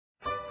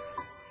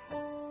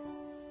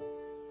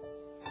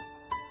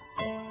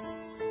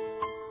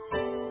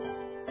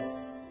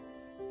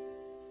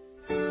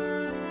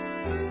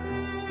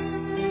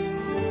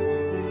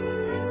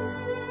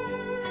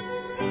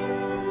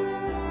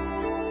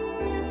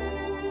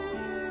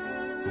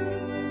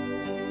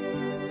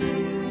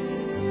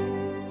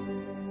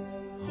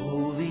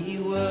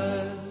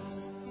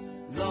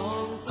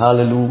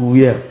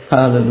Hallelujah.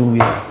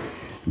 Hallelujah.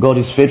 God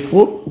is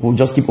faithful. We'll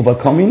just keep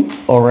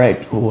overcoming. All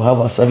right. We'll have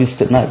our service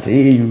tonight.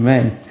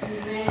 Amen.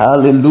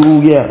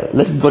 Hallelujah.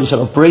 Let's give God a shout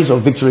of praise or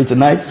victory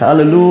tonight.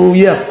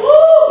 Hallelujah.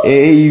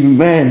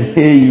 Amen.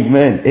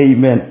 Amen.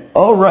 Amen.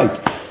 All right.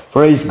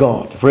 Praise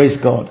God. Praise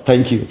God.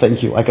 Thank you.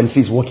 Thank you. I can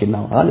see it's working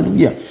now.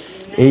 Hallelujah.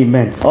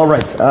 Amen. All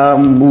right.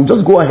 We'll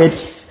just go ahead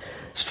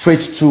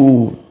straight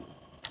to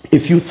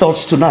a few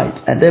thoughts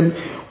tonight. And then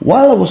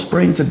while I was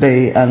praying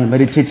today and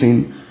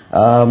meditating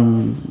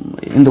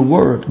in the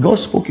Word, God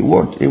spoke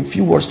a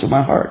few words to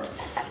my heart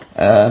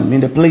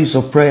in the place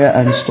of prayer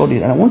and study.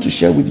 And I want to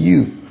share with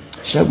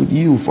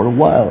you for a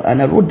while.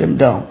 And I wrote them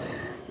down.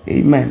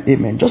 Amen.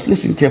 Amen. Just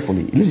listen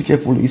carefully. Listen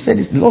carefully. He said,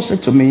 the Lord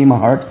said to me in my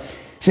heart,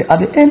 say, at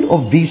the end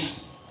of this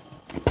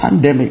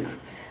pandemic,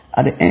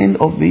 at the end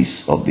of this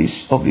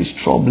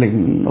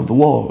troubling of the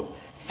world,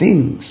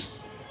 things,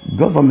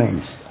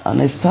 governments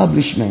and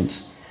establishments,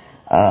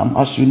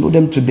 as you know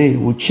them today,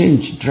 will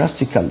change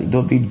drastically. There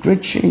will be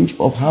great change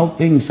of how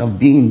things have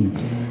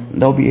been.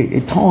 There will be a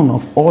turn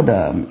of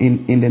order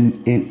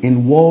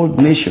in world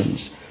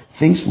nations.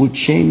 Things will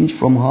change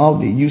from how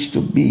they used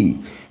to be.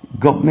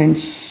 Government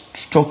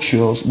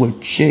structures will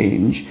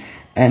change,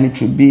 and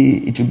it will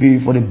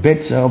be for the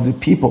better of the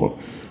people.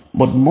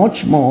 But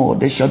much more,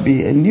 there shall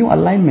be a new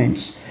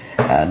alignments,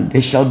 and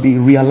there shall be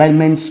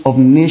realignments of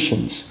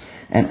nations.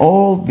 And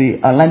all the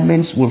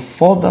alignments will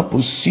further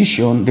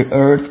position the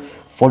earth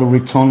for the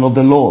return of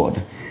the Lord.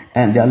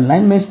 And the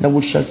alignments that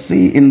we shall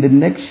see in the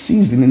next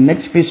season, in the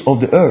next phase of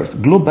the earth,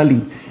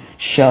 globally,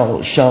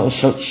 shall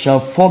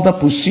further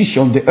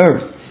position the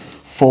earth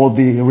for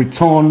the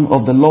return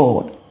of the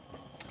Lord.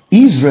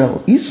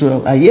 Israel,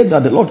 I hear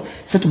that the Lord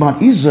said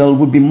about Israel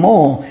would be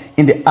more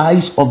in the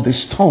eyes of the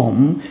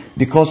storm,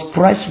 because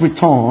Christ's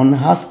return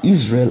has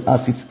Israel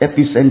as its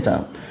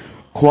epicenter.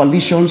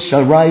 Coalitions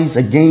shall rise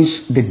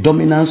against the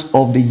dominance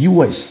of the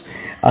U.S.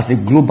 as a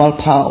global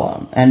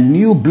power, and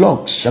new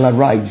blocs shall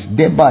arise,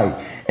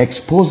 thereby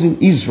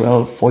exposing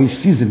Israel for a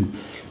season.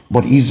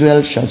 But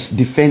Israel shall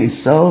defend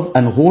itself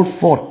and hold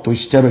forth to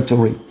its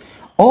territory.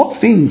 All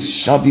things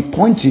shall be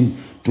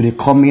pointing to the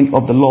coming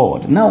of the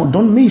Lord. Now,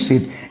 don't miss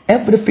it.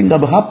 Everything that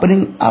will be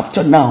happening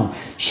after now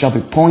shall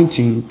be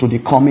pointing to the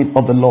coming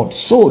of the Lord.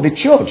 So the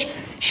church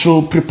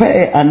should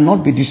prepare and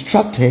not be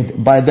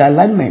distracted by the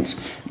alignments,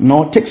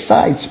 nor take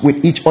sides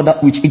with each other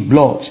which it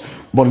blocks,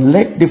 but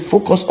let the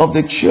focus of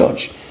the church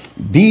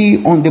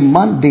be on the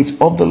mandate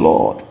of the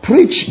Lord.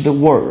 Preach the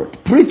word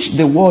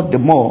the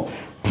more.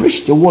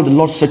 Preach the word the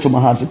Lord said to my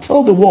heart. So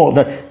tell the world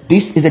that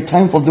this is a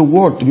time for the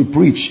word to be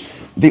preached.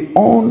 The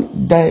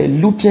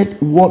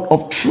undiluted word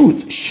of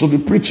truth should be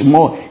preached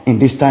more in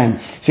this time.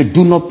 So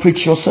do not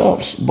preach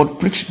yourselves, but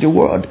preach the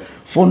word.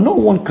 For no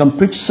one can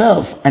preach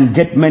self and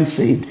get men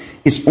saved.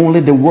 It's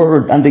only the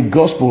word and the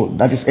gospel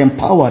that is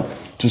empowered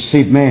to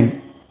save men.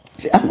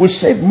 I will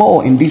save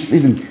more in this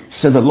season,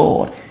 said the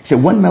Lord. Say,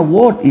 when my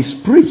word is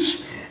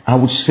preached, I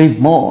will save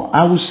more.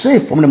 I will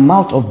save from the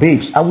mouth of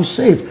babes. I will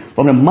save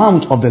from the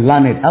mouth of the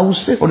learned. I will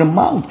save from the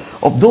mouth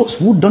of those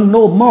who don't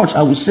know much.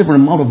 I will save from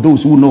the mouth of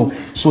those who know.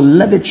 So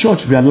let the church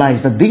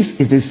realize that this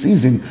is a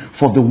season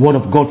for the word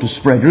of God to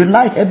spread.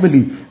 Rely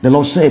heavily, the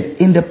Lord said,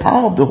 in the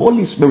power of the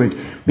Holy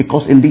Spirit,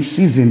 because in this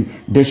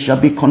season there shall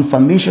be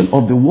confirmation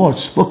of the word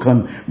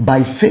spoken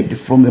by faith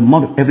from the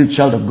mouth of every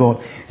child of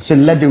God. So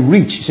let the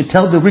rich, so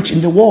tell the rich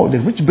in the world, the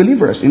rich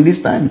believers in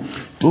this time,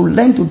 to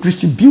learn to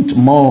distribute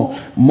more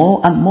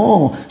and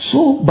more.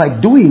 So by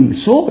doing,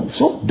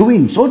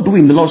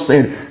 the Lord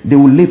said, they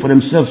will lay for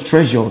themselves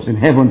treasures in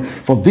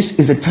heaven. For this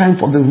is a time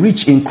for the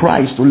rich in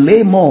Christ to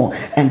lay more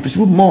and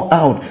distribute more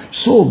out.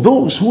 So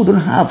those who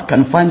don't have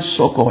can find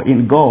succor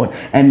in God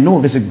and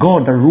know there's a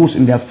God that rules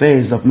in the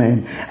affairs of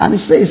men. And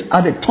it says,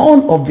 at the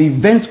turn of the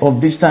events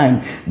of this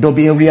time, there'll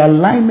be a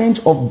realignment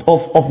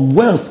of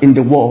wealth in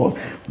the world.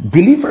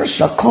 Believers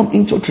shall come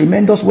into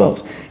tremendous wealth.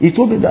 He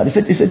told me that. He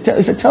said,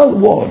 tell the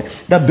world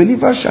that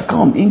believers shall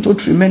come into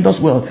tremendous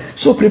wealth.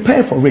 So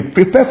prepare for it.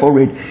 Prepare for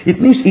it.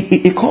 It means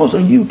it calls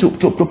on you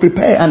to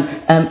prepare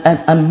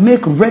and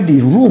make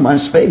ready room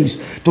and space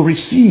to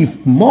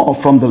receive more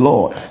from the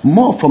Lord.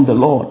 More from the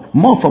Lord.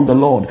 More from the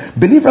Lord.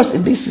 Believers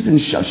in this season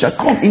shall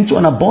come into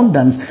an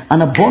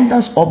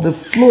abundance of the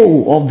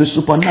flow of the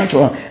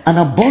supernatural, an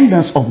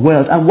abundance of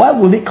wealth. And why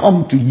will it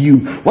come to you?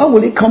 Why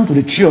will it come to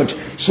the church?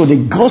 So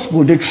the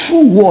gospel, the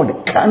true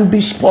word can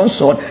be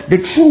sponsored. The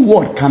true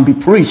word can be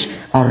preached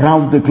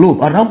around the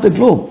globe. Around the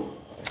globe.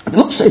 The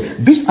Lord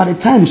said, these are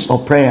the times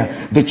of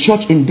prayer. The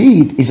church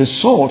indeed is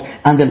a salt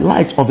and the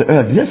light of the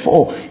earth.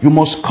 Therefore, you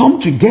must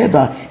come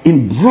together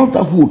in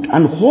brotherhood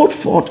and hold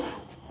forth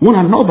one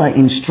another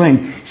in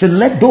strength. He said,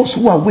 let those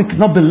who are weak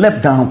not be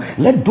left down.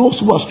 Let those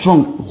who are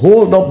strong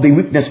hold up the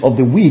weakness of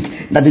the weak,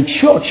 that the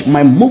church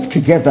might move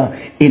together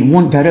in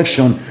one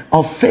direction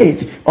of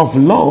faith, of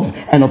love,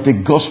 and of the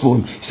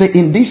gospel. Say,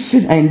 in this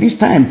season and in this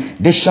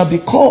time, there will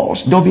be calls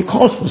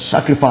for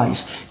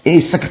sacrifice.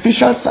 A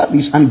sacrificial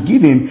service and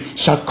giving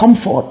shall come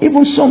forth.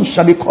 Even some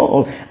shall be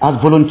called as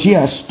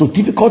volunteers to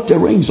difficult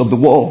terrains of the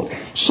world.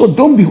 So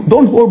don't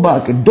hold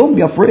back. Don't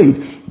be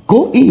afraid.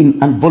 Go in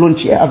and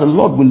volunteer as the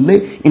Lord will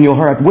lay in your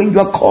heart. When you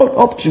are called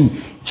up to,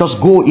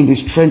 just go in the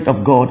strength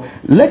of God.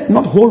 Let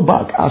not hold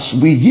back as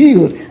we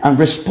yield and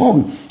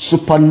respond.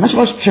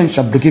 Supernatural strength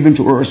shall be given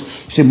to us.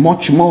 Say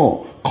much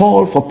more.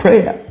 Call for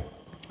prayer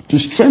to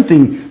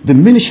strengthen the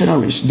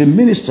missionaries, the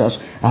ministers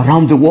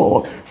around the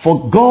world.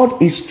 For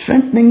God is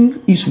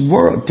strengthening His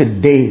word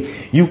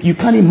today. You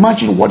can't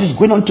imagine what is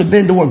going on today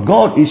in the world.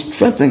 God is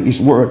strengthening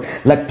His word.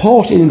 Like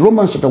Paul said in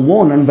Romans chapter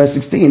 1 and verse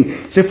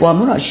 16, say, for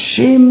I'm not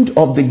ashamed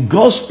of the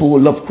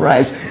gospel of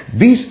Christ.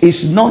 This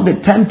is not the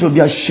time to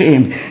be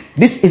ashamed.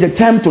 This is a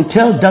time to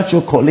tell that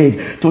your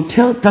colleague, to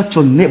tell that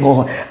your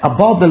neighbor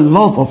about the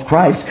love of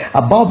Christ,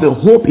 about the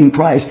hope in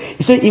Christ.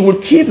 He said He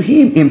will keep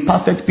him in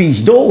perfect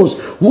peace, those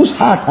whose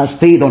heart has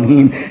stayed on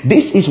Him.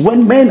 This is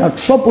when men are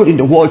troubled in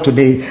the world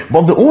today,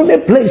 but the only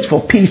place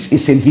for peace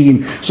is in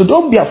Him. So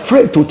don't be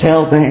afraid to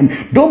tell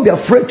them. Don't be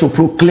afraid to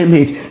proclaim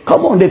it.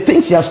 Come on, the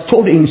things He has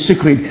told in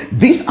secret,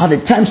 these are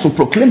the times to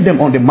proclaim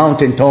them on the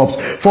mountaintops.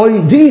 For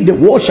indeed the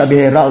word shall be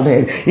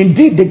heralded.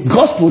 Indeed the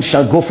gospel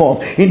shall go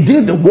forth.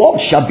 Indeed the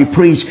word shall be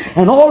preached,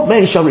 and all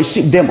men shall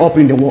receive them up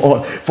in the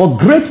world.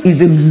 For great is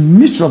the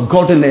mystery of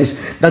godliness,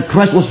 that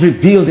Christ was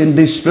revealed in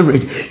the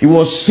Spirit. He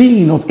was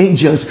seen of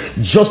angels,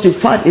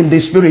 justified in the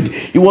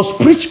Spirit. He was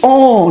preached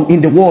on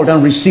in the world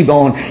and received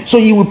on. So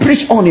He will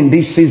preach on in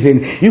this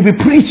season. He will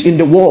preach in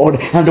the world,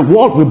 and the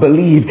world will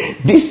believe.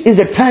 This is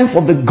a time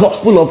for the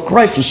gospel of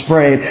Christ to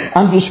spread,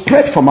 and to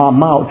spread from our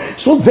mouth.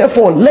 So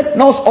therefore, let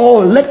not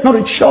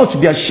the church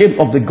be ashamed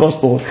of the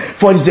gospel,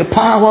 for it is the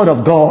power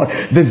of God,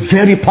 the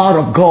very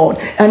power of God,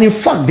 and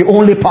in fact the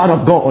only power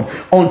of God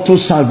unto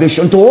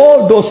salvation to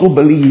all those who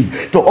believe,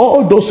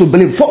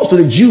 first to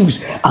the Jews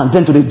and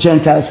then to the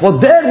Gentiles. For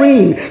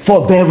therein,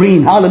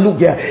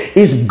 hallelujah,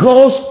 is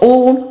God's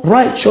own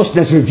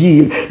righteousness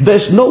revealed.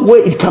 There's no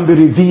way it can be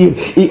revealed.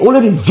 It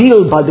only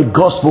revealed by the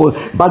gospel,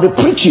 by the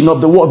preaching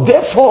of the word.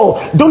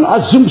 Therefore, don't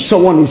assume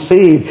someone is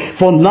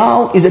saved, for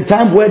now is a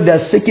time where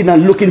they're seeking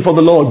and looking for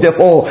the Lord.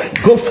 Therefore,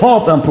 go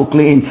forth and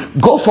proclaim,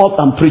 go forth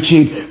and preach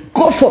it.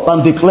 Go forth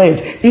and declare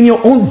it in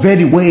your own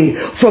very way,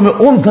 from your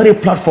own very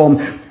platform.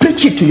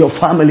 Preach it to your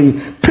family,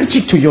 preach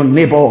it to your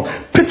neighbor,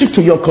 preach it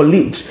to your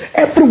colleagues.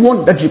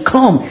 Everyone that you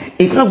come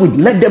in contact with,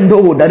 let them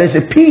know that there's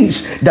a peace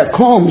that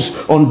comes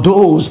on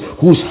those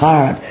whose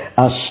heart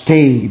are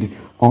stayed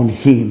on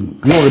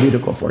Him. Glory be to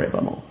God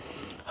forevermore.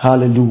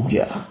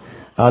 Hallelujah.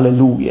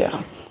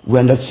 Hallelujah. We're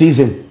in that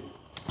season,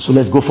 so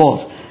let's go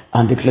forth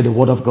and declare the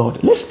word of God.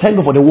 Let's thank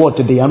God for the word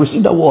today and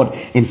receive that word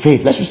in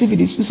faith. Let's receive it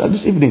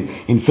this evening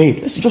in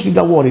faith. Let's just read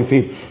that word in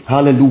faith.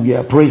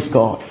 Hallelujah. Praise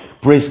God.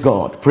 Praise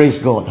God.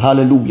 Praise God.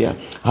 Hallelujah.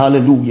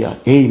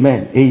 Hallelujah.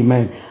 Amen.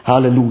 Amen.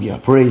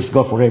 Hallelujah. Praise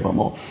God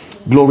forevermore.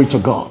 Glory to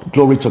God.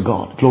 Glory to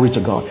God. Glory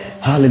to God.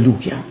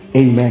 Hallelujah.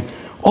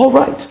 Amen. All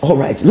right. All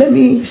right. Let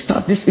me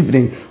start this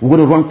evening. We're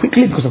going to run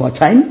quickly because of our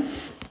time.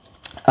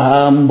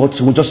 But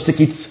we'll just take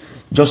it,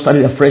 just start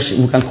it afresh.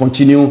 We can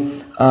continue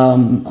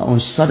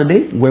on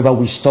Saturday, wherever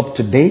we stop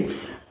today.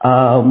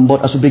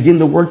 But as we begin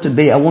the word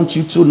today, I want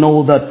you to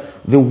know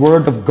that the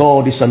word of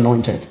God is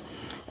anointed,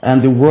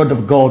 and the word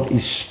of God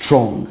is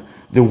strong.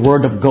 The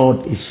word of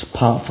God is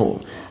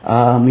powerful.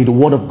 The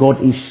word of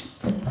God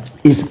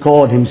is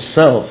God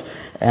Himself,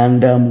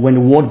 and when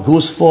the word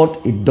goes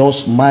forth, it does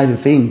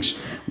mighty things.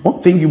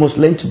 One thing you must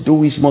learn to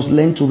do is you must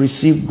learn to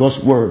receive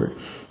God's word.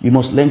 You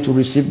must learn to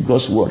receive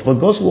God's word, for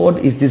God's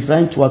word is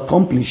designed to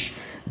accomplish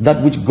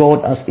that which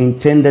God has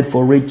intended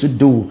for it to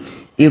do,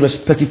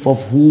 irrespective of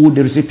who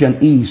the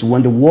recipient is.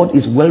 When the word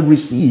is well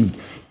received,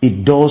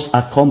 it does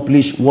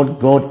accomplish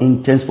what God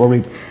intends for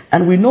it.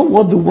 And we know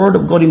what the word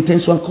of God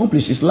intends to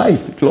accomplish is life.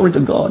 Glory to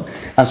God.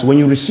 As when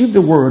you receive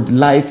the word,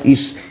 life is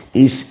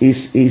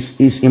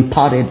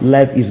imparted,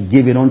 life is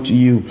given unto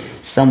you.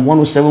 Psalm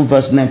 107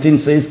 verse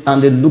 19 says,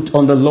 and they looked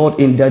on the Lord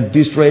in their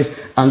distress,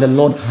 and the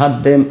Lord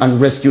heard them and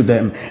rescued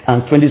them.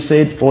 And 20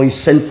 said, for He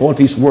sent forth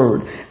His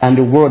word, and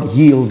the word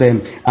healed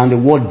them, and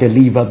the word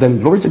delivered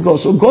them. Glory to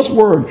God. So God's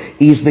word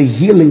is the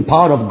healing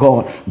power of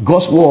God.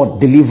 God's word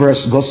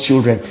delivers God's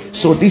children.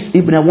 So this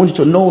evening I want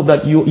you to know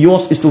that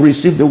yours is to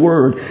receive the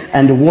word,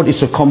 and the word is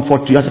to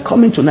comfort you. As you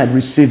come in tonight,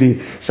 receive it.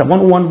 Psalm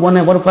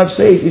 105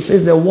 says, it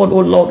says, the word,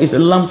 O Lord, is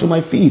a lamp to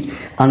my feet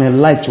and a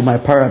light to my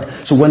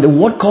path. So when the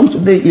word comes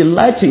today, it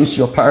lightens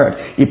your path.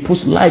 It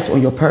puts light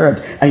on your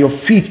path, and your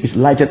feet is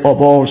lighted up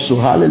also.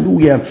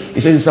 Hallelujah.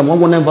 It says in Psalm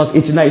 119 verse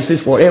 89, it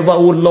says, forever,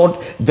 O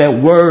Lord, the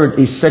word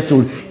is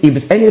settled. If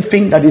there's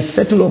anything that is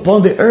settled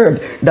upon the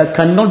earth that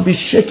cannot be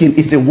shaken,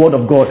 it's the word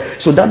of God.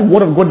 So that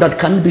word of God that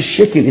can't be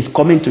shaken is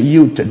coming to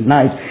you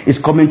tonight.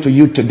 It's coming to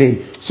you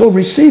today. So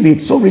receive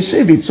it. So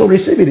receive it. So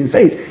receive it in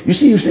faith. You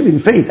see, you receive it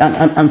in faith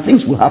and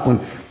things will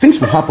happen. Things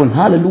will happen.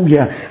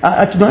 Hallelujah.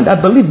 Tonight, I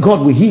believe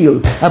God will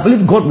heal. I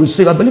believe God will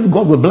save. I believe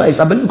God will bless.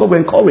 I believe God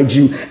will encourage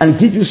you and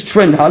give you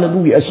strength.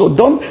 Hallelujah. So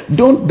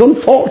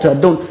don't falter.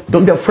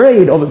 Don't be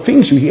afraid of the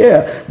things you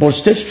hear, but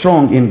stay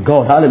strong in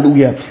God.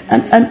 Hallelujah.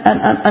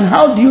 And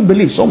how do you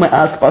believe? Some may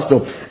ask, Pastor,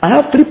 I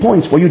have 3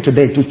 points for you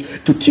today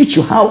to teach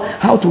you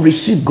how to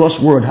receive God's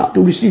word. How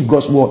to receive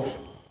God's word.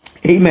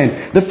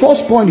 Amen. The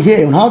first point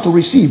here on how to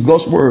receive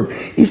God's word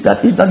is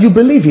that you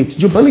believe it.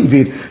 You believe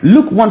it.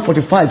 Luke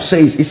 1:45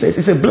 says,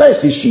 it says,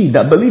 blessed is she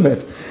that believeth,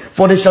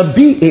 for there shall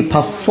be a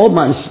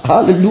performance.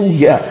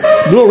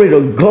 Hallelujah. Glory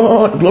to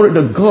God. Glory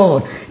to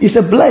God. He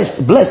said,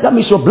 blessed. That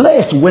means you're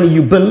blessed when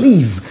you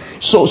believe.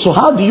 So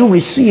how do you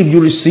receive?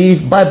 You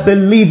receive by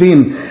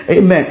believing.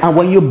 Amen. And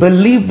when you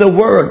believe the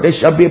word, there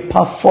shall be a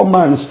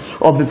performance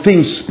of the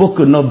things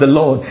spoken of the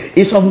Lord.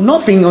 It's of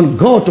nothing on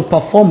God to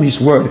perform his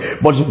word,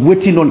 but it's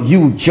waiting on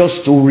you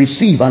just to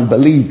receive and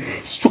believe.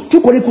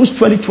 2 Chronicles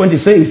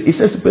 20:20 says, it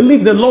says,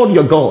 believe the Lord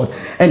your God,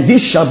 and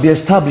this shall be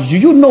established. Do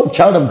you know,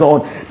 child of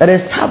God, that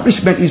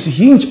establishment is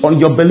hinged on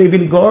your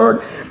believing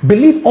God?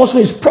 Believe also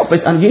his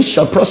prophets, and ye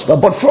shall prosper.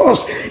 But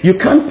first, you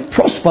can't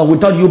prosper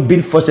without you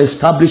being first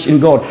established in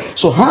God.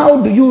 So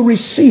how do you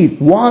receive?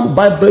 One,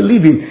 by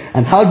believing.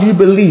 And how do you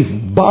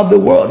believe? By the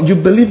word. You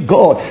believe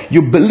God.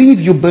 You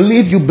believe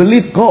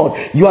God.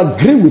 You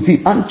agree with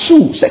it. And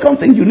two, second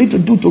thing you need to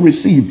do to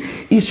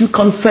receive is you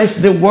confess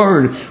the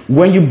word.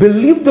 When you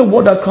believe the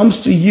word that comes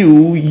to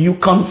you, you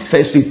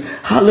confess it.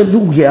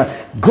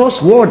 Hallelujah.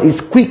 God's word is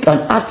quick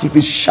and active.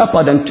 It's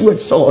sharper than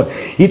two-edged sword.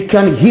 It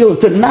can heal.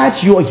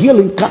 Tonight your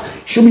healing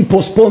should be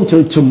postponed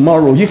till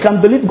tomorrow. You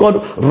can believe God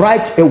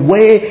right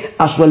away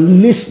as we're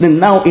listening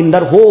now in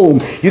that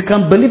home. You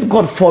can believe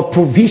God for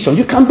provision.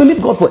 You can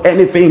believe God for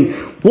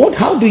anything.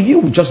 How do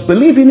you? Just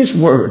believe in his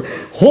word.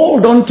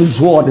 Hold on to his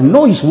word.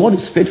 Know his word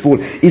is faithful.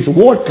 His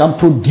word can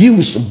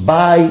produce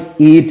by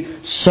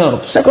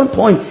itself. Second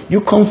point, you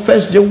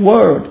confess the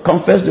word.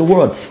 Confess the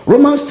word.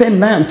 Romans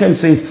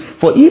 10:9-10 says,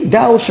 for if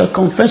thou shalt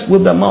confess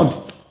with thy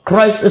mouth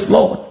Christ is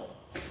Lord,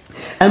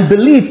 and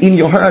believe in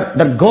your heart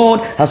that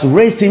God has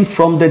raised him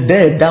from the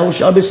dead, thou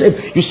shalt be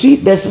saved. You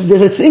see, there's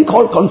a thing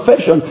called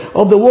confession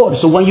of the word.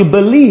 So when you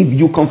believe,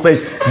 you confess.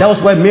 That was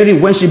why Mary,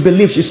 when she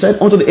believed, she said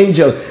unto the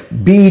angel,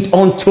 be it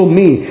unto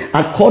me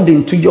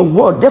according to your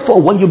word.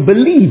 Therefore, when you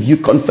believe,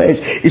 you confess.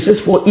 It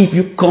says, for if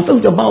you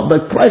confess with your mouth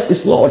that Christ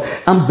is Lord,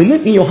 and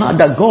believe in your heart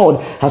that God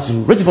has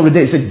raised him from the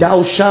dead, it says,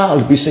 thou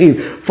shalt be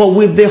saved. For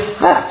with the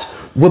heart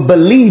we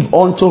believe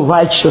unto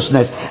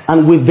righteousness,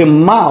 and with the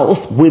mouth,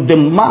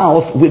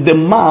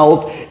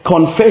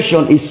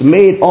 confession is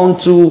made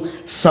unto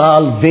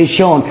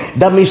salvation.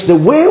 That means the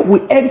way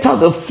we enter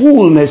the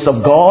fullness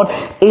of God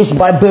is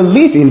by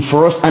believing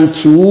first, and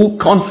two,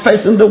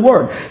 confessing the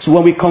word. So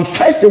when we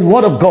confess the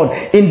word of God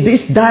in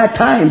these dire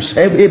times,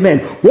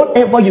 amen,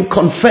 whatever you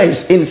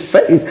confess in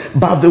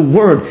faith by the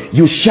word,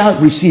 you shall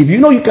receive.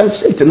 You know, you can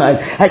say tonight,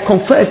 I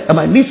confess that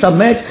my needs are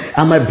met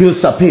and my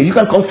bills are paid. You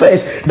can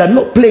confess that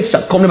no plague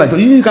shall come to my door.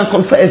 You can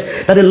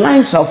confess that the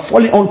lines are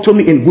falling onto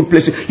me in good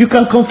places. You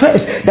can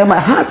confess that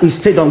my heart is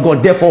stayed on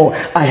God, therefore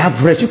I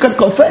have rest. You can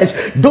confess,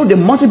 though the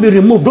mountain be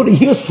removed, though the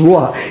hills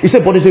roar, he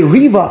said, but there's a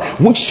river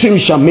which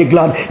streams shall make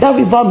glad. That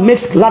river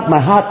makes glad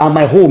my heart and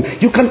my home.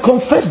 You can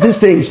confess these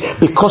things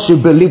because you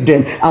believe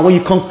them, and when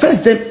you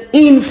confess them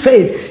in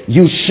faith,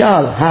 you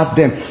shall have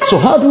them. So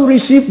how do we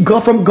receive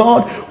God from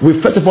God? We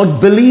first of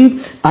all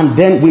believe, and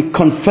then we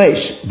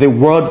confess the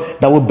word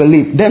that we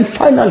believe. Then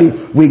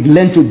finally, we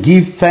learn to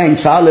give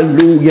thanks.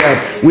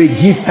 Hallelujah. We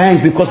give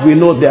thanks because we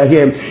know they are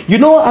here. You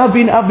know, I'm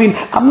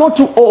not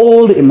too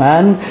old,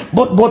 man,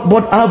 but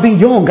I've been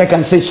young, I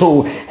can say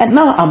so. And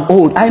now I'm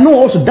old. I know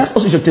also that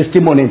also is a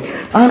testimony.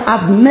 And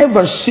I've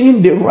never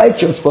seen the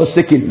righteous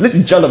forsaken.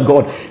 Listen, child of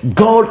God,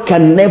 God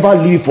can never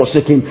leave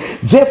forsaken.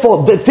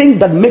 Therefore, the thing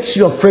that makes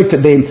you afraid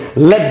today,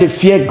 let the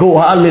fear go.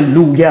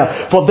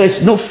 Hallelujah. For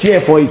there's no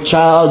fear for a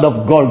child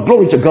of God.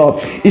 Glory to God.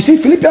 You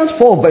see,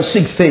 Philippians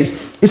 4:6 says,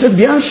 it says,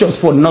 be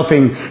anxious for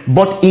nothing,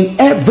 but in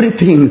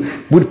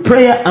everything with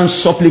prayer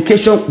and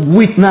supplication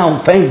with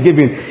now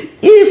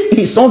thanksgiving. If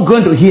he's not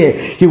going to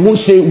hear, he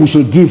won't say we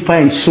should give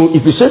thanks. So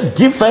if he says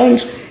give thanks,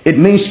 it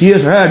means he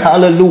has heard.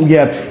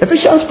 Hallelujah.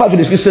 Ephesians 5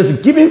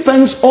 says, giving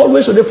thanks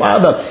always to the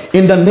Father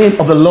in the name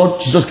of the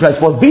Lord Jesus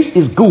Christ. For this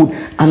is good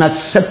and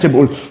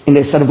acceptable in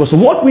the sight of God. So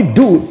what we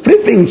do,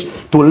 3 things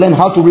to learn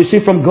how to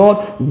receive from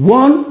God.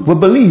 1, we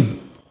believe.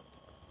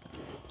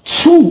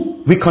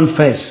 2, we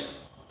confess.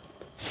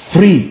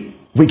 3,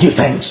 we give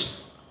thanks.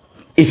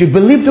 If you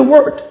believe the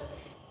word,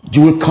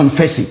 you will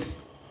confess it.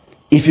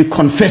 If you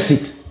confess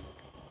it,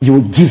 you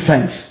will give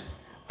thanks.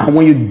 And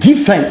when you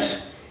give thanks,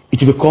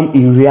 it will become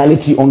in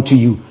reality unto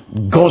you.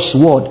 God's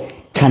word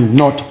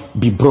cannot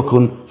be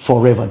broken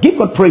forever. Give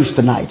God praise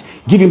tonight.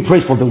 Give him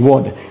praise for the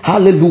word.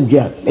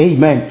 Hallelujah.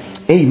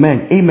 Amen.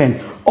 Amen.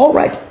 Amen. All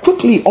right.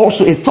 Quickly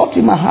also a thought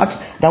in my heart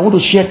that I want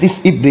to share this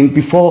evening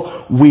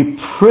before we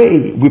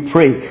pray. We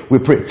pray.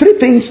 Three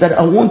things that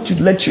I want to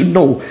let you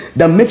know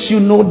that makes you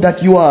know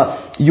that you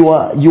are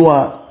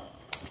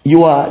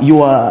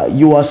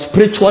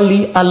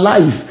spiritually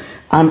alive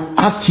and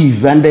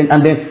active, and then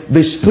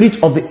the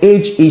spirit of the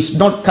age is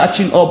not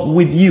catching up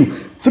with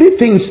you. Three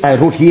things I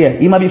wrote here.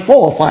 It might be 4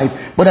 or 5,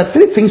 but there are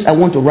 3 things I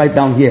want to write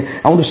down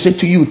here. I want to say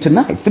to you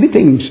tonight, 3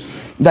 things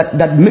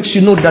that makes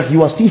you know that you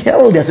are still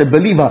held as a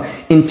believer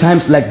in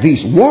times like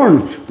this.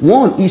 One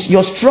is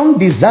your strong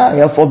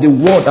desire for the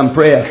word and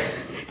prayer.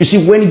 You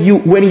see, when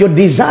your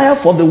desire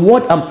for the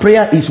word and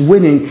prayer is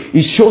winning,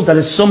 it shows that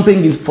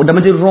something is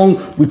fundamentally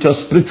wrong with your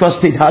spiritual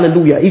state.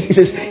 Hallelujah.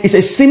 It's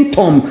a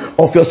symptom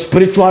of your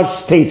spiritual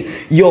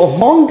state. Your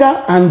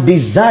hunger and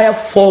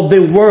desire for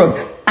the word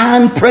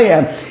and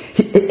prayer.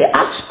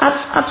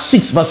 Acts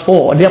 6 verse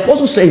 4, the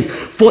apostle says,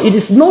 for it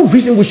is no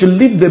reason we should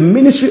leave the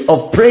ministry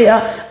of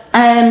prayer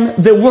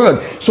and the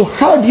word. So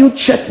how do you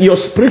check your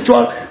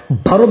spiritual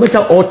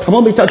barometer or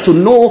thermometer to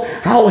know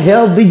how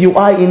healthy you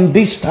are in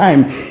this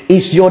time?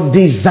 Is your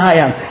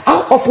desire.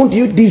 How often do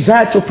you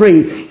desire to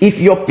pray? If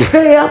your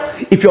prayer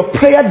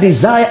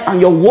desire and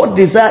your word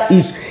desire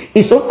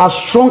is not as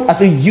strong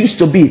as it used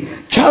to be,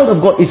 child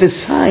of God, is a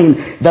sign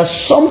that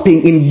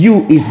something in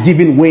you is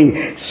giving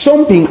way.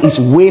 Something is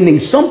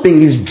waning.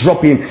 Something is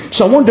dropping.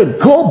 So I want to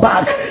go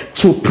back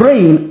to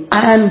praying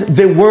and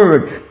the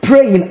word.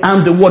 Praying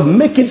and the word.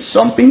 Make it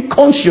something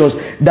conscious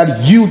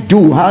that you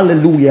do.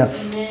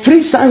 Hallelujah.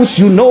 3 signs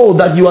you know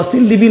that you are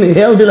still living a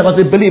healthy life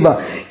as a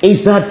believer is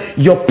that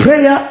your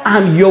prayer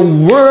and your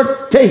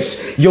word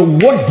taste, your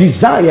word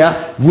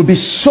desire will be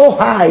so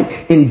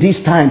high in this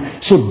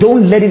time. So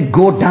don't let it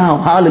go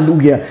down.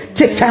 Hallelujah.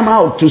 Take time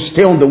out to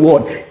stay on the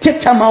word.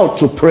 Take time out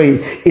to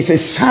pray. It's a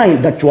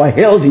sign that you are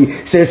healthy.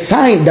 It's a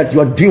sign that you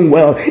are doing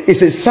well. It's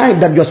a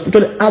sign that you are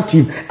spiritually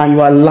active and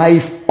you are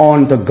alive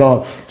unto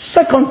God.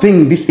 Second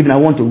thing this evening I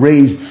want to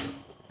raise,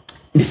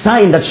 the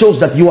sign that shows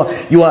that you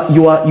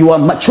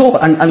are mature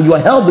and you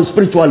are healthy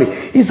spiritually,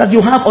 is that you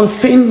have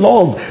unfeigned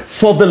love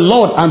for the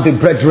Lord and the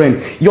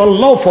brethren. Your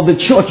love for the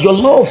church,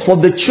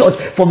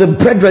 for the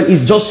brethren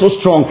is just so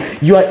strong.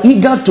 You are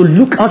eager to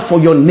look out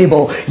for your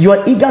neighbor. You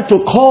are eager to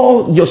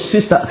call your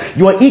sister.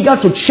 You are eager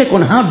to check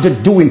on how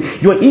they're doing.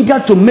 You are eager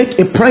to make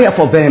a prayer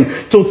for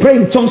them, to pray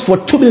in tongues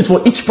for 2 minutes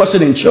for each person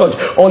in church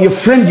or your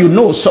friend you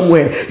know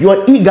somewhere. You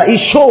are eager.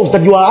 It shows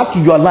that you are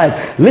active, you are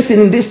alive.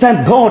 Listen, in this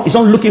time, God is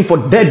not looking for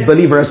dead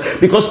believers.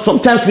 Because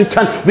sometimes we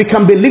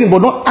can believe but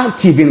not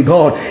active in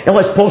God. That's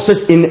why Paul says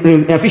in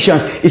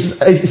Ephesians,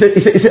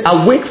 he said,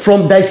 awake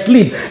from thy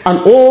sleep,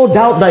 and all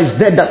thou that is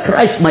dead, that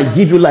Christ might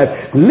give you life.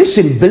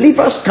 Listen,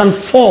 believers can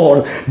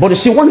fall, but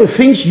you see, one of the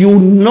things you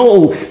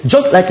know,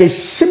 just like a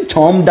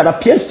symptom that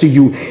appears to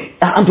you,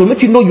 and to make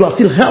you know you are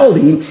still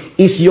healthy,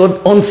 is your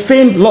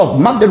unfeigned love.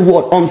 Mark that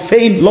word,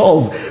 unfeigned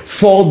love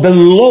for the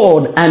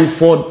Lord and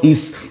for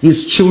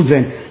his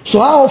children. So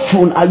how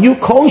often are you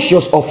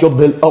conscious of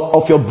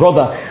your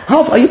brother?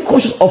 How often are you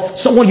conscious of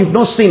someone you've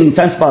not seen in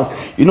times past?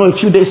 You know, a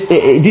few days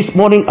this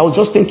morning, I was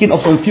just thinking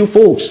of some few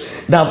folks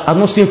that I've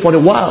not seen for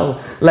a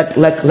while, like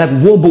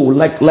Wobo,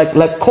 like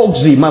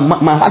Cogsy. My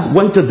heart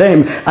went to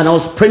them, and I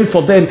was praying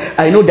for them.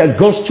 I know they're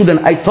God's children.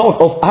 I thought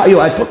of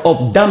Ayo, I thought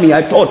of Dami,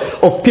 I thought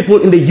of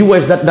people in the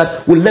US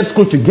that we left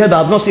school together.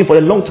 I've not seen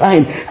for a long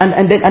time,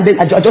 and then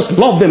I just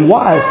love them.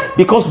 Why?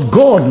 Because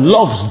God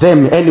loves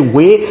them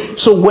anyway.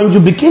 So when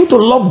you begin to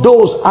love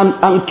those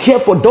and care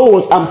for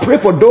those and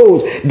pray for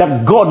those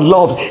that God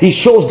loves, it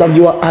shows that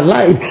you are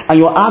alive and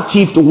you are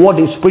active to what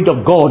the Spirit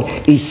of God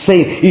is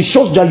saying. It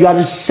shows that you are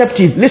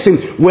receptive.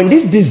 Listen, when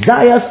these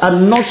desires are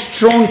not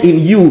strong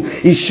in you,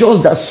 it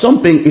shows that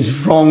something is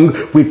wrong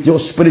with your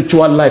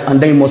spiritual life,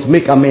 and then you must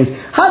make amends.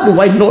 How do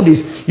I know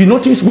this? You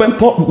notice when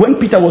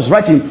Peter was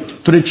writing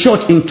to the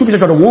church in 2 Peter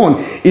 1,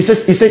 he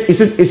said,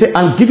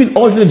 and giving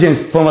all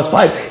diligence, from verse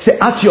 5, say,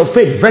 add to your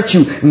faith,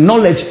 virtue,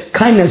 knowledge,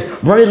 kindness,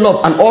 brotherly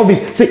love, and all this.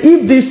 Say,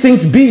 if these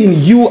things be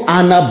in you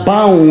and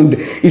abound,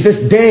 he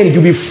says, then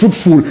you'll be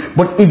fruitful.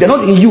 But if they're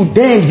not in you,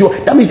 then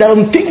that means there are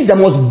things that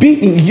must be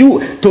in you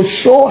to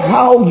show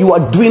how you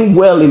are doing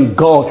well in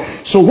God.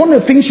 So one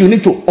of the things you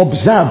need to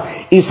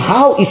observe is,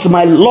 how is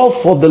my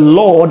love for the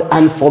Lord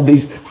and for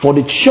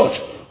the church?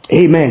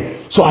 Amen.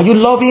 So are you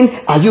loving?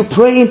 Are you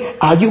praying?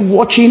 Are you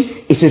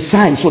watching? It's a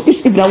sign. So this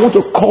evening I want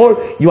to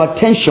call your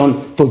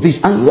attention to this.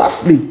 And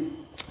lastly,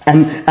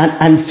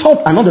 and third,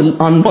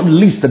 and not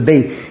least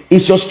today,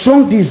 is your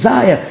strong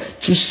desire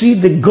to see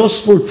the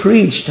gospel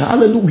preached.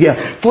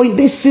 Hallelujah. For in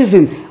this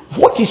season,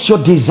 what is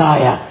your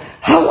desire?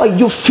 How are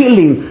you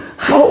feeling?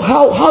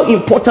 How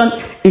important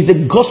is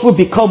the gospel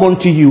become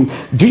unto you?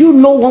 Do you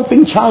know one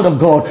thing, child of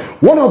God?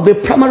 One of the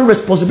primary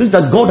responsibilities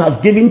that God has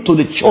given to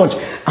the church,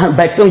 and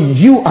by extension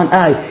you and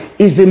I,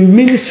 is the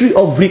ministry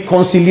of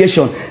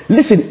reconciliation.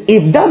 Listen,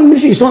 if that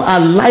ministry is not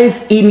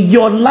alive in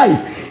your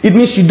life, It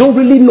means you don't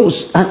really know.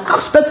 An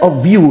aspect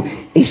of you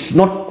is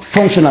not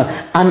functional.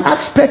 An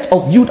aspect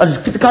of you that is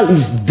critical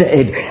is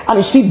dead.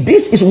 And you see,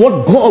 this is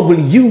what God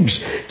will use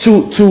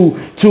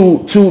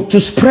to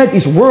spread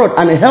His word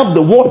and help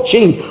the world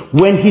change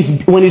when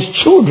His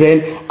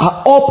children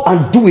are up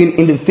and doing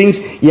in the things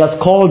He has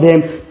called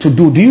them to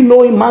do. Do you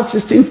know in Mark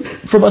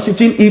 16, from verse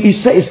 15,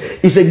 He says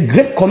it's a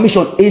great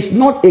commission. It's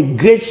not a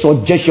great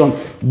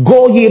suggestion.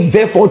 Go ye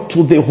therefore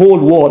to the whole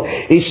world.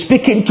 He's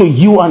speaking to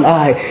you and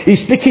I.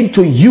 He's speaking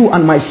to you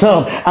and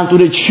myself and to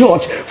the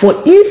church.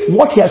 For if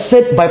what He has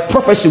said by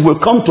prophecy will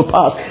come to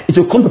pass, it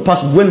will come to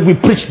pass when we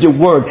preach the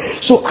word.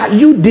 So are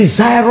you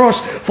desirous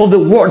for the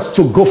words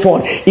to go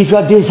forth? If you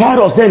are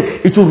desirous,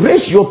 then it will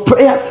raise your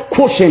prayer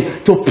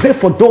quotient to pray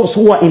for those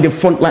who are in the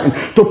front line,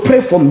 to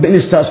pray for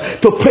ministers,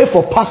 to pray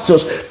for pastors,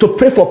 to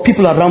pray for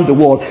people around the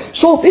world.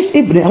 So this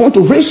evening, I want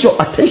to raise your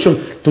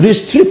attention to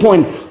these 3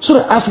 points, so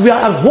that as we are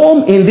at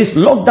home in this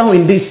lockdown,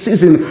 in this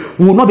season,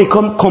 we will not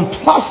become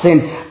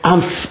complacent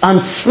and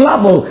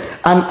flammable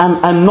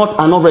and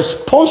not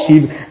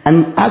responsive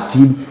and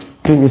active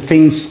to the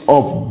things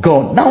of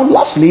God. Now,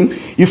 lastly,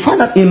 you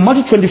find that in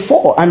Matthew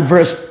 24 and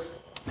verse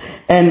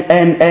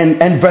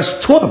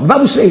 12, the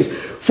Bible says,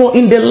 "For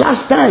in the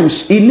last times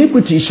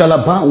iniquity shall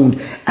abound,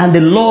 and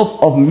the love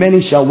of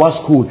many shall wax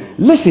cold."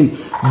 Listen,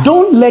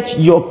 don't let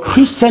your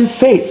Christian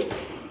faith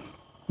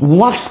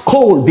wax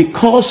cold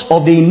because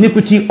of the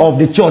iniquity of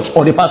the church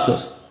or the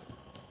pastors.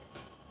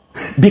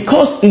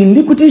 Because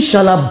iniquity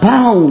shall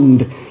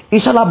abound.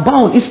 It shall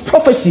abound. It's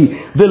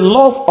prophecy. The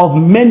love of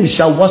many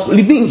shall wax cold.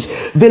 It means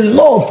the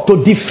love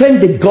to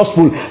defend the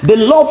gospel, the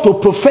love to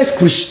profess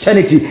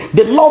Christianity,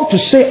 the love to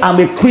say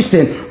I'm a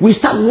Christian, we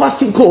start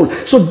waxing cold.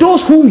 So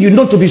those whom you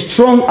know to be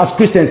strong as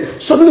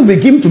Christians suddenly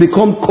begin to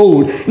become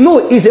cold.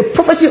 No, it's a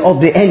prophecy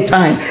of the end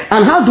time.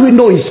 And how do we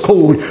know it's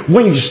cold?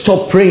 When you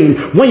stop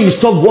praying, when you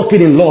stop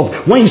walking in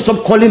love, when you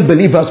stop calling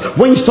believers,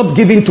 when you stop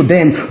giving to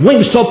them,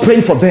 when you stop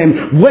praying for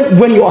them,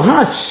 when your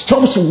heart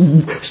stop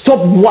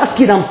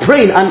waxing and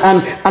praying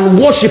and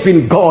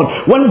worshiping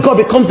God. When God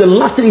becomes the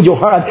last thing in your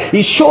heart,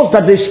 it shows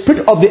that the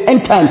spirit of the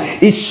end time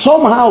is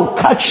somehow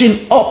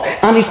catching up,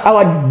 and it's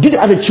our duty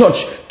as a church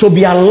to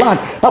be alert.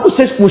 The Bible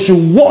says we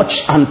should watch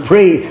and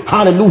pray.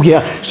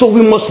 Hallelujah. So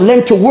we must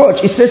learn to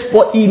watch. It says,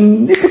 "For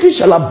iniquity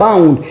shall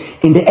abound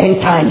in the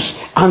end times,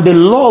 and the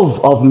love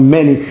of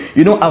many."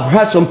 You know, I've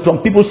heard some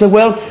people say,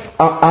 "Well,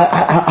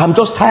 I'm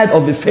just tired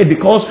of the faith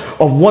because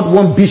of what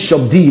one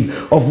bishop did,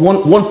 of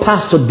one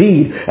pastor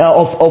did,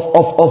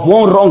 of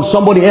one wrong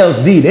somebody else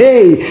did."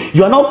 Hey,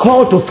 you are not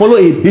called to follow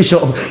a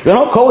bishop. You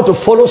are not called to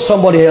follow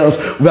somebody else.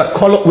 We are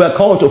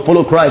called to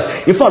follow Christ.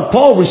 In fact,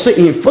 Paul will say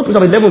in 1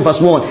 Corinthians 11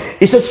 verse 1,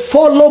 he says,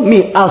 "Follow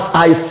me as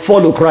I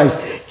follow Christ."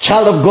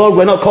 Child of God,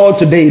 we're not called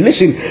today.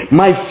 Listen,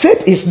 my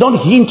faith is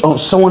not hinged on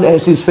someone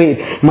else's faith.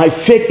 My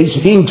faith is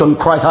hinged on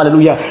Christ.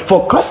 Hallelujah.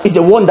 For Christ is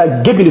the one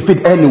that gave me the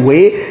faith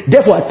anyway.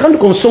 Therefore, I can't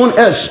look on someone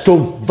else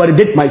to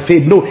validate my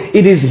faith. No,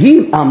 it is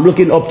Him I'm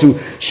looking up to.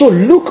 So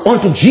look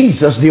unto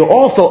Jesus, the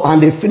author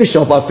and the finisher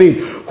of our faith,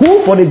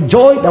 who for the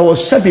joy that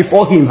was set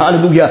before Him,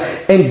 hallelujah,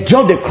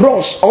 endured the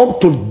cross up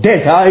to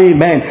death.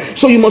 Amen.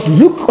 So you must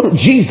look unto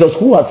Jesus,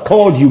 who has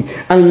called you,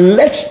 and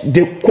let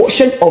the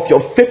quotient of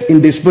your faith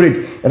in the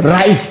Spirit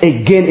rise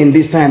again in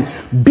this time.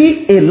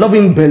 Be a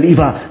loving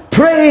believer.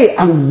 Pray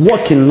and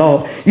walk in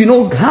love. You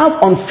know, have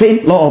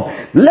unfeigned love.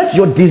 Let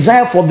your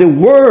desire for the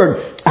word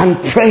and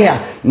prayer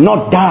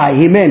not die.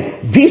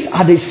 Amen. These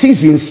are the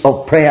seasons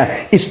of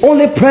prayer. It's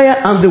only prayer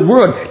and the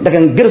word that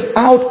can get us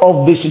out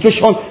of the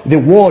situation the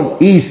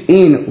world is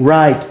in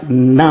right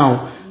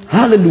now.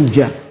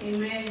 Hallelujah.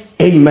 Amen.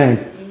 Amen.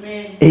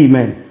 Amen.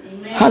 Amen.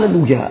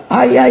 Hallelujah.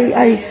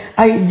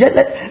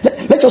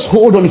 Let us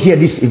hold on here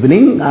this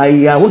evening.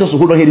 I want us to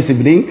hold on here this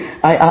evening.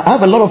 I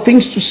have a lot of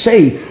things to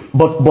say,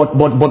 but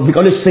we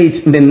can only say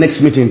it in the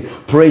next meeting.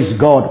 Praise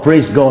God.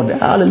 Praise God.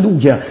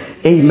 Hallelujah.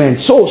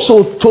 Amen. So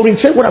to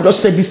reiterate what I've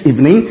just said this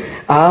evening,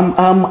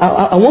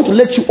 I want to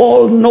let you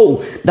all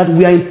know that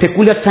we are in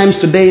peculiar times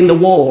today in the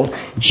world.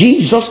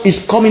 Jesus is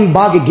coming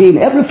back again.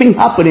 Everything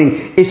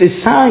happening is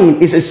a sign.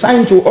 It's a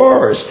sign to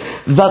us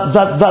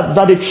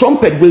that the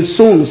trumpet will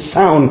soon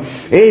sound.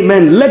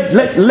 Amen.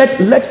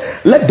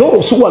 Let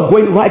those who are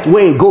going right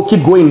way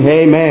keep going.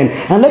 Amen.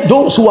 And let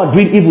those who are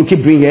doing evil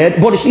keep doing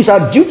it. But it's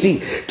our duty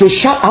to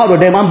shout out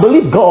of them and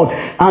believe God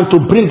and to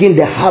bring in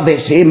the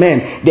harvest.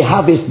 Amen. The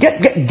harvest.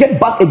 Get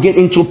back again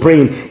into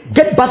praying.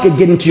 Get back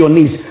again into your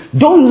knees.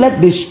 Don't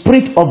let the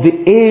spirit of the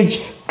age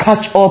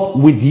catch up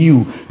with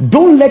you.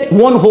 Don't let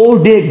one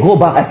whole day go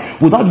by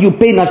without you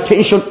paying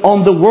attention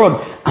on the word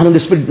and on the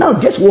spirit. Now,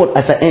 guess what?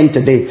 As I end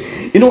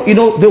today, you know,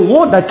 the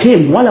word that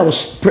came while I was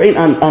praying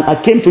and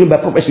I came to him by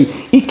prophecy,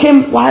 it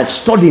came while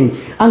studying.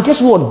 And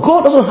guess what?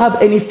 God doesn't have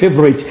any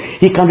favorite.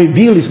 He can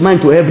reveal His mind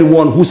to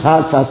everyone whose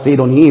hearts are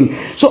stayed on Him.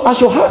 So as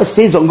your heart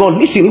stays on God,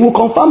 listen, He will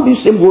confirm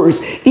these same words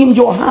in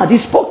your heart. He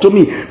spoke to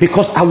me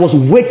because I was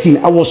waiting,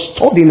 I was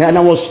studying, and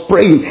I was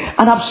praying.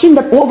 And I've seen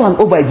that over and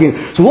over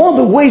again. So all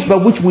the ways by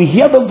which we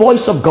hear the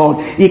voice of God,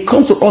 it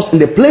comes to us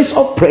in the place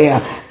of prayer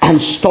and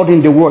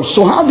studying the word.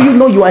 So how do you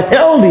know you are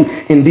held tell thee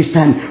in this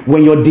time,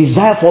 when your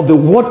desire for the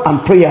word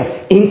and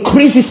prayer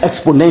increases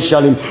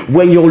exponentially,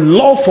 when your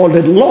love for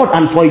the Lord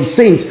and for his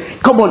saints,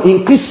 come on,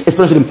 increase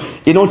exponentially.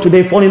 You know,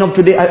 today, funny enough,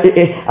 today,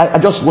 I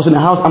just was in the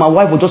house and my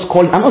wife was just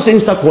calling. I'm not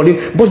saying start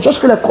calling, but just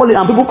kind of calling.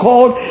 And people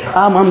called,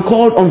 I'm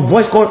called on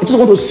voice call. I just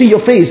want to see your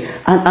face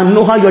and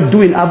know how you're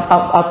doing.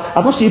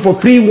 I've not seen you for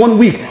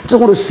 1 week. I just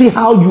want to see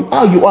how you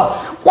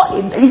are. What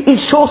it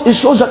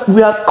shows that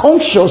we are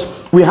conscious.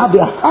 We have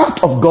the heart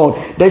of God.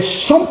 There's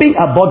something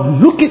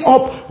about looking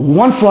up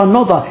one for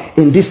another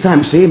in this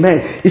time. Say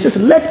amen. He says,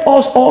 let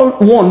us all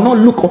one not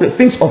look on the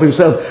things of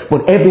himself,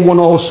 but everyone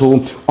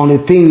also on the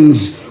things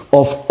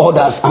of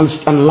others.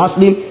 And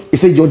lastly, he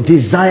says, your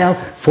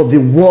desire for the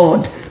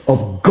word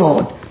of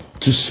God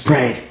to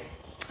spread.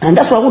 And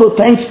that's why I want to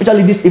thank,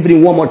 especially this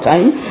evening, one more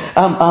time,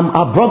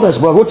 our brothers,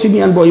 Bro Rotimi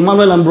and Bro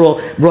Emmanuel and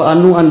Bro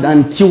Anu and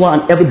Tiwa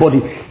and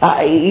everybody.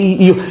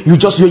 You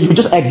just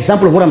an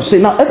example of what I'm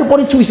saying. Now,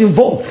 everybody too is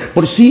involved.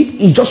 But you see,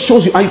 it just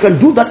shows you, and you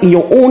can do that in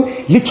your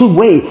own little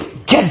way.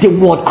 Get the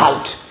word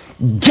out.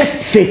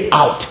 Get faith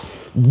out.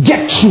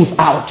 Get truth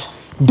out.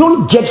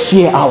 Don't get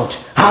fear out.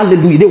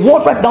 Hallelujah. The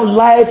world right now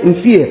lies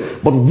in fear,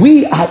 but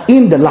we are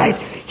in the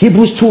light.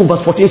 Hebrews 2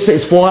 verse 14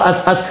 says, for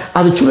as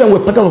the children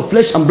were partakers of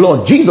flesh and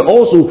blood, Jesus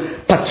also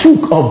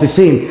partook of the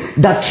same,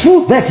 that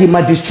through that he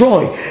might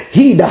destroy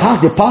he that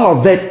has the power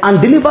of death, and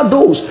deliver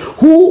those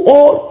who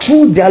all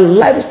through their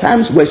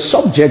lifetimes were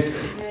subject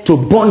to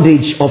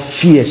bondage of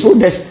fear. So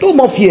there's no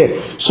more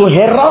fear. So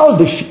herald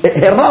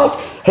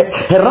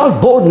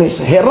boldness,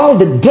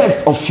 herald the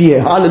death of fear.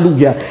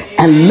 Hallelujah.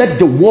 And let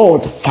the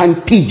world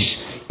find peace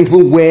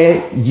even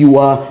where you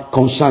are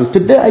concerned.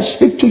 Today I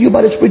speak to you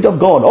by the Spirit of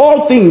God.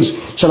 All things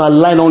shall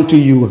align unto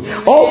you.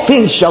 All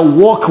things shall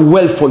work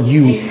well for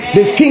you. Amen.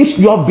 The things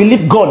you have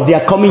believed God, they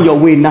are coming your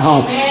way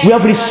now. Amen. We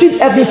have received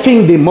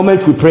everything the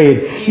moment we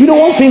prayed. You know,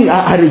 one thing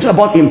I read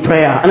about in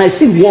prayer, and I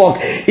see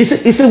walk.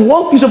 It's a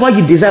walk is what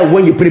you desire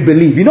when you pray,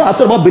 believe. You know, I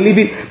thought about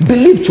believing.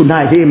 Believe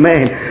tonight.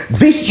 Amen.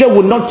 This year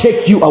will not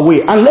take you away.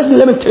 And let me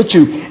teach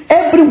you,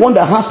 everyone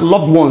that has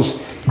loved ones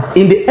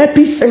in the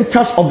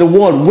epicenters of the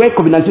world where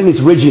COVID-19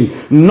 is raging,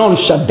 none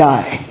shall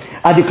die.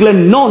 I declare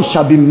none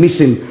shall be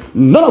missing.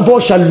 None of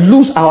us shall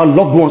lose our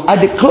loved ones. I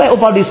declare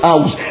over this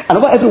house and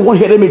over everyone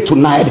hearing me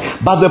tonight,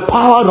 by the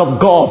power of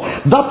God,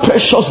 that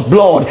precious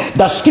blood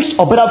that speaks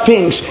of better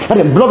things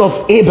than the blood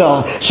of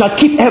Abel shall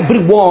keep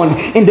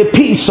everyone in the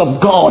peace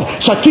of God,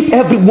 shall keep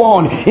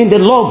everyone in the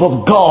love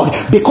of God.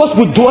 Because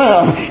we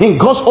dwell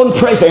in God's own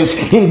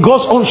presence, in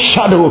God's own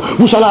shadow,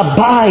 we shall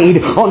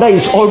abide under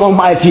his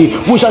Almighty.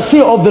 We shall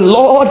say of the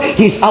Lord,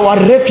 he is our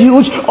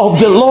refuge.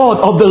 Of the Lord,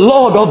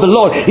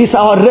 is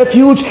our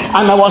refuge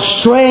and our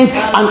strength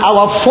and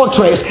our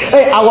fortress.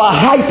 Our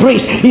high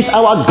priest is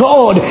our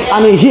God,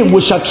 and in him we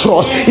shall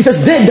trust. He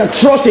says, they that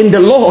trust in the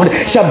Lord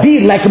shall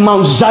be like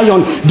Mount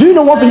Zion. Do you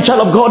know what, in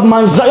child of God?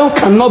 Mount Zion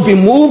cannot be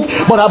moved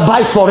but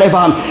abide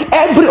forever.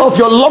 Every of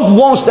your loved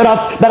ones that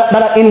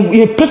are in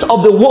a place of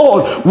the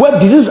world where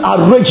diseases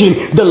are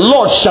raging, the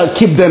Lord shall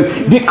keep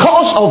them.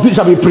 Because of this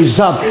shall be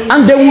preserved,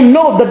 and they will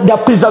know that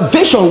their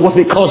preservation was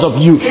because of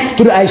you.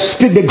 Today I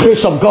speak the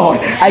grace of God.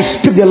 I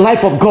speak the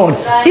life of God,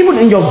 even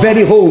in your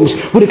very homes.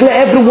 We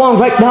declare everyone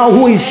right now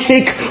who is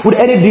sick with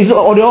any disease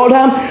or the other,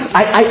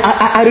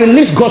 I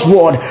release God's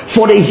word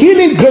for the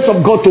healing grace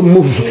of God to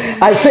move.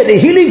 I say the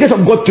healing grace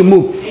of God to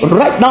move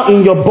right now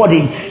in your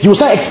body. You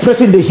start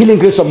expressing the healing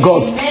grace of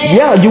God.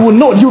 Yeah, you will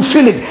know, you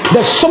feel it.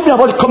 There's something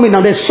about it coming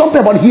now. There's something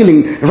about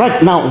healing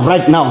right now.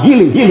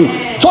 Healing.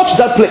 Touch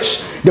that place.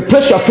 The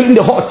place you are feeling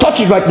the heart.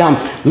 Touch it right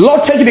now.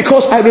 Lord, thank you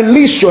because I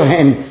release your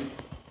hand.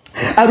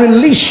 I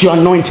release your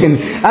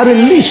anointing. I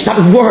release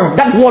that word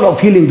of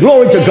healing.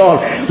 Glory to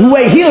God. We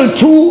were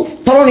healed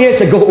 2,000 years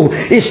ago.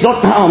 It's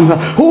not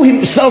who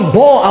himself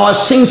bore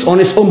our sins on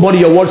his own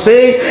body. Your word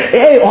say,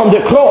 on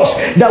the cross,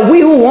 that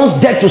we who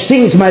once dead to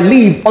sins might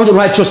live unto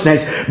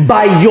righteousness.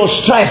 By your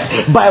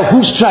stripes, by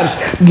whose stripes?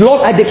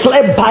 Lord, I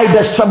declare by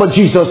the stripes of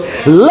Jesus,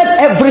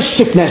 let every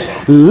sickness,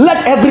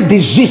 let every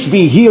disease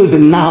be healed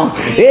now.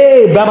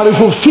 Brother,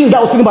 you fulfill that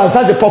was thinking about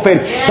the prophet,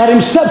 that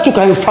himself took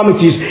our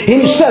infirmities,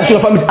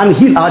 and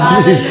heal our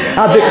diseases.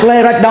 I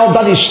declare right now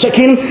that is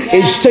taking.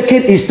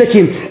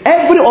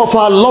 Every of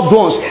our loved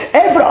ones,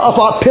 every of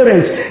our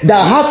parents that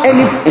have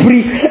any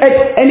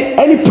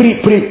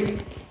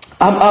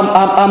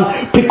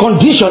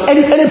precondition,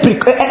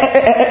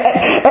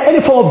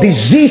 any form of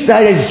disease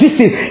that is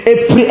existing,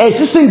 a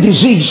pre-existing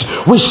disease,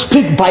 we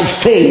speak by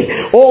faith.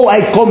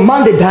 I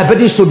command the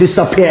diabetes to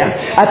disappear.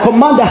 I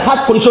command the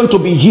heart condition to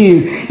be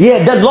healed.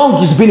 Yeah, the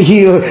lungs is being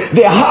healed.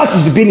 The heart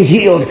is being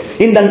healed.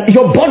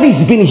 Your body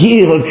is being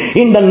healed.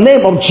 In the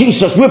name of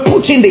Jesus, we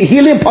put in the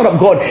healing part of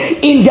God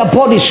in their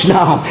bodies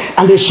now,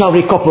 and they shall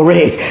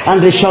recuperate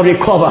and they shall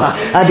recover.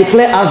 I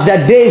declare, as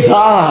their days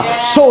are,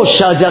 so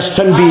shall their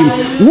strength be.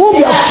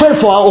 We are praying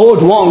for our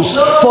old ones,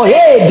 for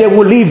they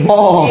will live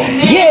more.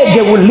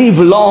 they will live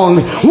long.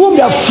 Whom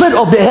they are afraid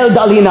of the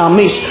elderly in our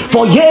midst,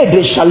 for yea,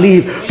 they shall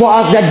live. For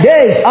as the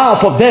days are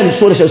for them,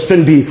 so they shall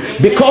spend be.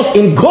 Because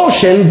in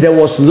Goshen there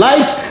was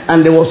light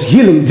and there was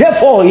healing.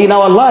 Therefore, in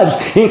our lives,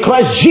 in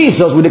Christ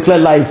Jesus, we declare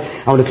life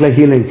and we declare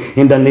healing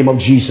in the name of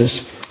Jesus.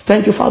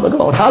 Thank you, Father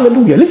God.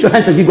 Hallelujah. Lift your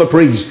hands and give God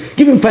praise.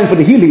 Give Him thanks for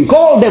the healing.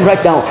 Call them right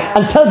now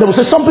and tell them,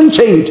 say, something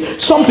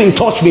changed. Something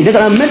touched me. There's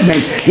an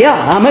amendment.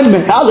 Yeah,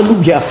 amendment.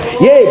 Hallelujah.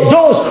 Yeah,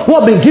 those who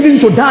have been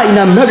given to die in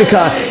America,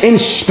 in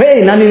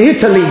Spain and in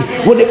Italy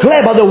will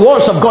declare by the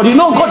words of God. You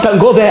know God can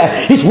go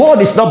there. His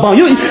word is not bound.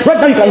 Right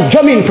now you can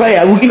join me in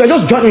prayer. You can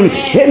just join in.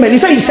 Amen. He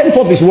said He sent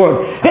forth His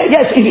word.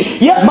 Yes, in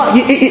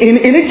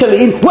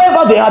Italy,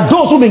 wherever there are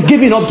those who have been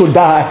given up to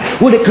die,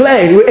 will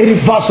declare a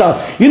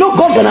reversal. You know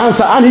God can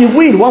answer and He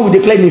will. One will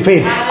declare in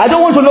faith. I don't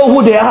want to know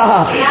who they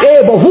are,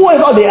 but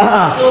whoever they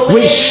are,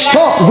 we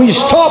stop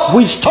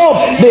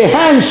the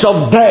hands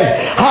of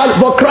death.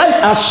 But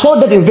Christ has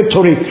sworded in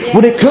victory. We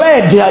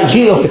declare they are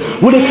healed.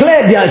 We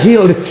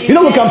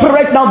can pray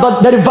right now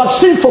that the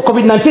vaccine for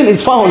COVID-19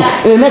 is found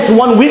in the next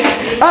 1 week.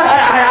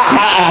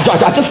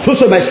 I just put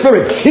it in my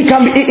spirit. It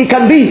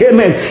can be,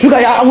 amen. We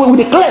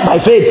declare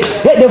by faith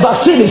that the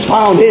vaccine is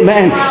found,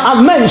 amen.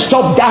 And men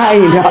stop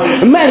dying.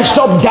 And men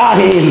stop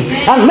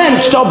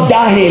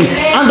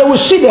dying. And they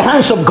will see the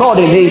hands of God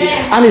in it,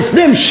 and His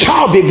name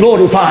shall be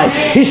glorified.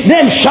 His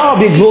name shall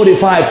be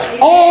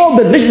glorified. All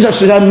the nations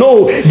shall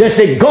know there's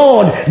a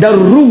God that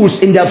rules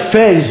in the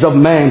affairs of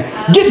man.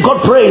 Give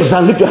God praise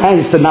and lift your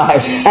hands tonight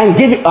and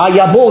give God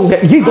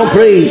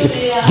praise.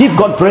 Give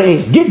God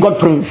praise. Give God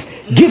praise.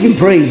 Give Him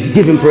praise.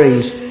 Give Him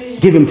praise.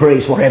 Give Him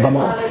praise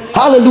forevermore.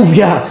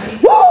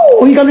 Hallelujah.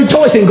 Woo! You can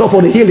rejoice in God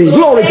for the healing.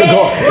 Glory to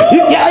God.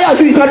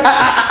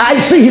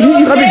 I see Him.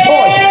 You can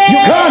rejoice.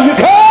 You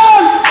can.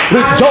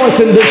 Rejoice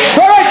in the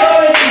Spirit.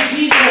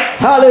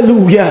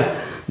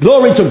 Hallelujah.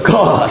 Glory to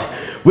God.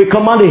 We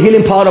command the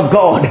healing power of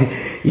God.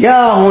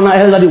 On our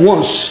elderly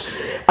ones.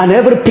 And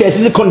every place,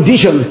 the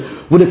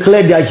condition, we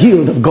declare they are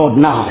healed of God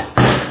now.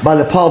 By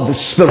the power of the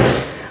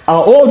Spirit.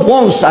 Our old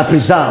ones are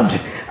preserved.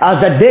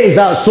 As the days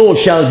are, so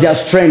shall their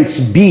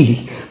strength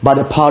be. By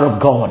the power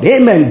of God.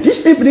 Amen.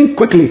 This evening,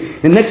 quickly,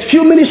 in the next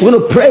few minutes, we're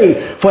going to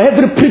pray for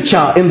every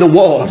preacher in the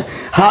world.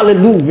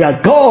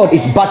 Hallelujah. God is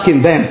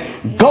backing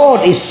them.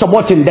 God is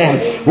supporting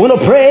them. We're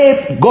going to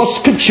pray God's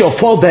scripture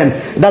for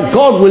them, that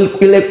God will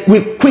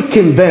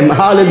quicken them.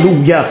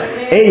 Hallelujah.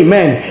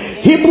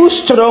 Amen.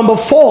 Hebrews chapter number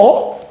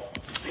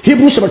 4.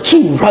 Hebrews chapter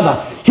 2, rather.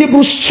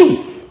 Hebrews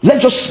 2.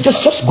 Let's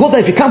just go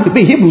there if you can't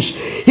be.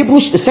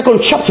 Hebrews, the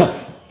second chapter.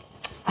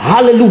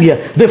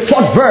 Hallelujah. The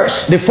fourth verse.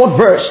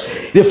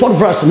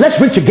 Let's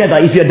read together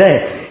if you're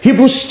there.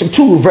 Hebrews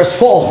 2 verse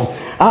 4.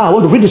 I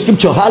want to read the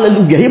scripture.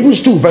 Hallelujah.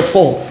 Hebrews 2 verse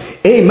 4.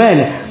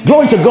 Amen.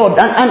 Glory to God.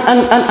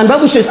 And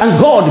Bible says,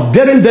 and God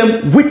bearing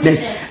them witness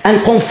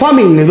and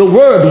confirming the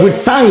word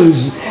with signs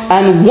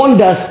and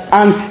wonders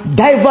and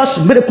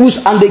diverse miracles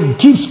and the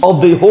gifts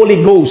of the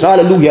Holy Ghost.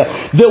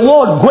 Hallelujah. The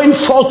word going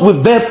forth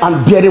with them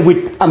and bearing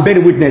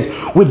witness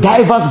with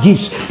diverse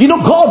gifts. You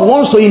know, God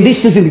wants to in this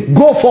season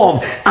go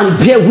forth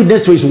and bear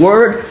witness to His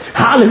word.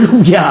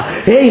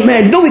 Hallelujah.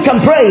 Amen. Now we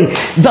can pray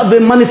that the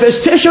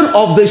manifestation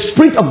of the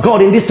Spirit of God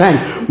in this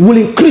time will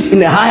increase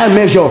in a higher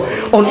measure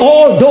on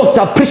all those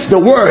that preach the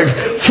word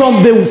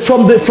from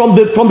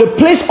the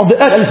place of the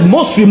earth that is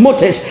most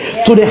remotest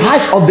to the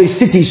heights of the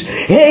cities.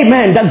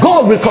 Amen. That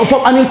God will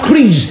confirm an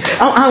increase,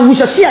 and we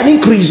shall see an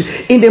increase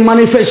in the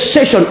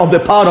manifestation of the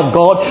power of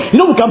God.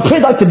 You know, we can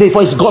pray that today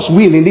for His God's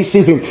will in this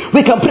season.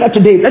 We can pray that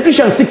today.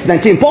 Ephesians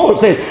 6:19.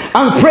 Paul said,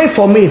 and pray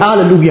for me.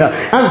 Hallelujah.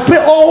 And pray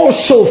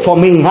also for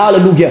me.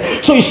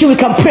 Hallelujah. So you see, we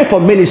can pray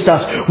for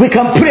ministers. We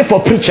can pray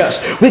for preachers.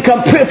 We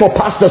can pray for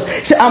pastors.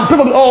 Say, and pray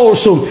for me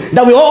also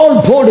that we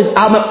all boldness.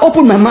 I may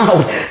open my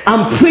mouth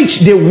and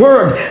preach the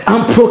word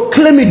and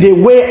proclaim it the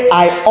way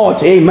I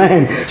ought.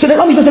 Amen. So the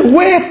Bible says the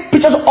way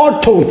preachers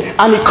ought to,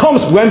 and it comes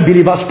when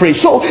believers pray.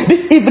 So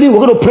this evening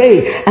we're going to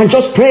pray and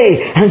just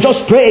pray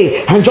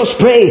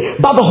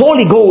by the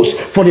Holy Ghost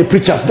for the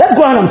preachers. Let's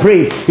go ahead and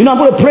pray. You know,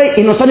 I'm going to pray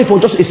in understanding for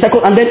just a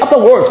second, and then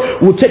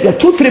afterwards we'll take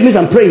 2-3 minutes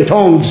and pray in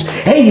tongues.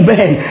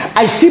 Amen.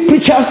 I see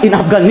preachers in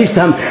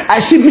Afghanistan.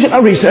 I see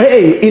missionaries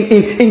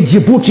in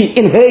Djibouti,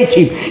 in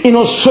Haiti, in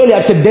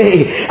Australia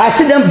today. I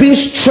see them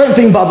being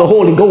strengthened by the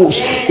Holy Ghost.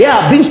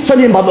 Being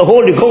strengthened by the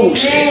Holy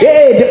Ghost.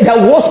 Their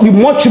words will be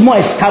much more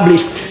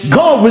established.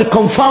 God will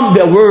confirm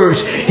their words.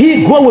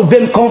 He go with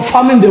them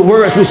confirming the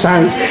words we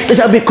sang. There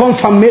shall be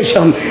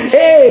confirmation.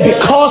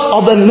 Because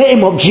of the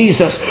name of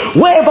Jesus.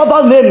 Wherever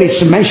that name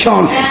is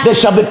mentioned, there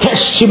shall be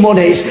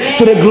testimonies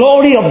to the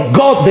glory of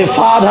God the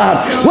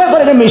Father.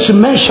 Wherever the name is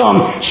mentioned,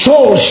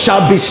 souls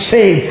shall be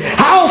saved.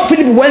 How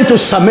Philip went to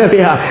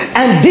Samaria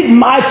and did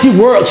mighty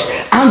works,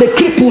 and the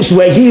cripples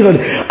were healed.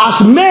 As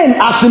the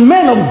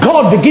men of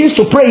God begins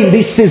to pray in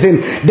this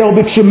season, there will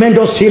be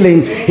tremendous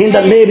healing in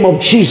the name of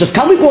Jesus.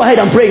 Can we go ahead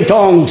and pray in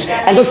tongues?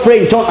 tongues and just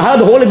pray in tongues. Allow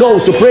the Holy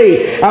Ghost to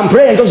pray and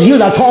pray and just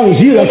use our tongues,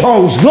 use our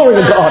tongues. Glory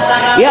to God.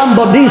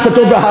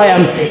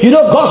 You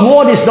know, God's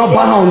word is not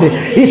bound.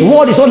 His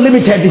word is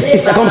unlimited.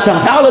 It's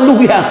circumstance.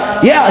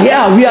 Hallelujah. We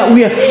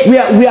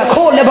are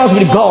co-laborers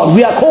with God.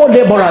 We are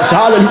co-laborers.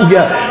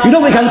 Hallelujah. You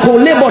know, we can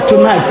co-labor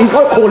tonight. It's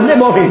called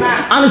co-laboring.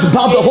 And it's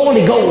about the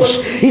Holy Ghost.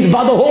 It's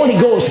about the Holy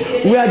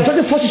Ghost. We are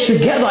joining forces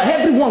together.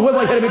 Everyone,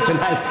 whoever is here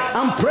tonight.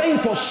 I'm praying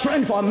for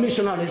strength for our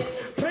missionaries.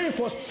 Praying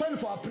for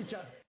strength for our preachers.